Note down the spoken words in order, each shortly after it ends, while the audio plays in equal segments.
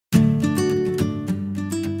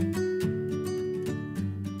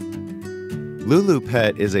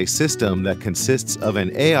LuluPet is a system that consists of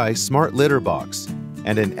an AI smart litter box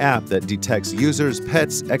and an app that detects users'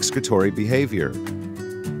 pets' excretory behavior.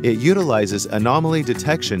 It utilizes anomaly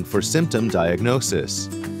detection for symptom diagnosis.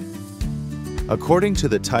 According to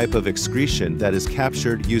the type of excretion that is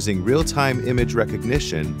captured using real-time image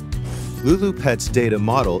recognition, LuluPet's data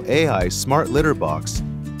model AI smart litter box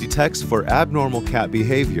detects for abnormal cat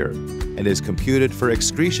behavior and is computed for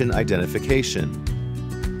excretion identification.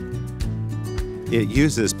 It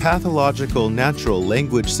uses Pathological natural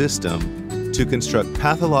language system to construct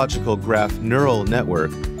pathological graph neural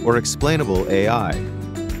network or explainable AI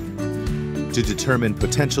to determine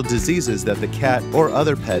potential diseases that the cat or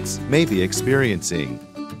other pets may be experiencing.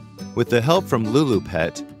 With the help from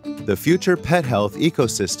LuluPet, the future pet health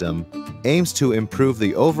ecosystem aims to improve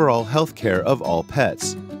the overall health care of all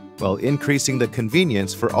pets, while increasing the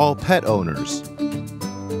convenience for all pet owners.